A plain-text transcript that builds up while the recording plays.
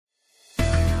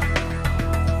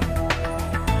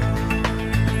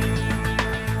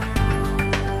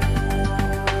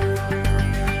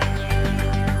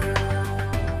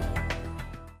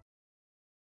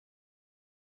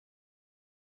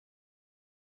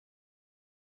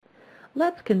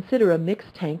Let's consider a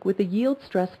mixed tank with a yield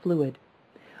stress fluid.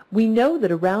 We know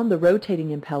that around the rotating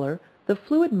impeller, the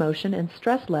fluid motion and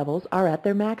stress levels are at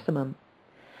their maximum.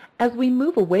 As we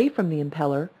move away from the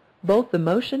impeller, both the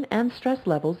motion and stress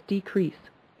levels decrease.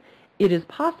 It is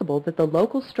possible that the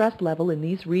local stress level in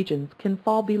these regions can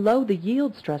fall below the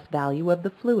yield stress value of the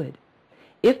fluid.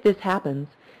 If this happens,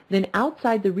 then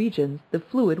outside the regions, the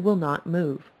fluid will not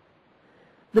move.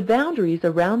 The boundaries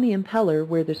around the impeller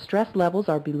where the stress levels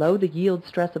are below the yield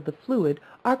stress of the fluid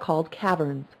are called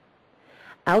caverns.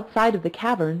 Outside of the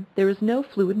cavern, there is no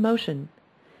fluid motion.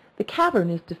 The cavern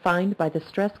is defined by the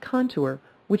stress contour,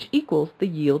 which equals the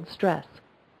yield stress.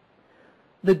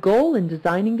 The goal in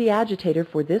designing the agitator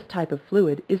for this type of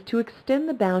fluid is to extend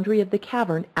the boundary of the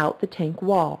cavern out the tank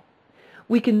wall.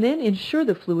 We can then ensure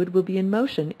the fluid will be in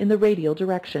motion in the radial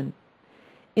direction.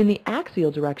 In the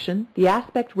axial direction, the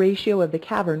aspect ratio of the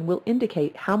cavern will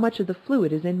indicate how much of the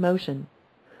fluid is in motion.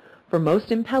 For most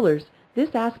impellers,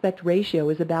 this aspect ratio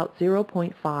is about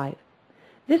 0.5.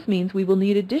 This means we will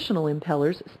need additional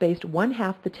impellers spaced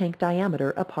 1/2 the tank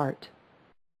diameter apart.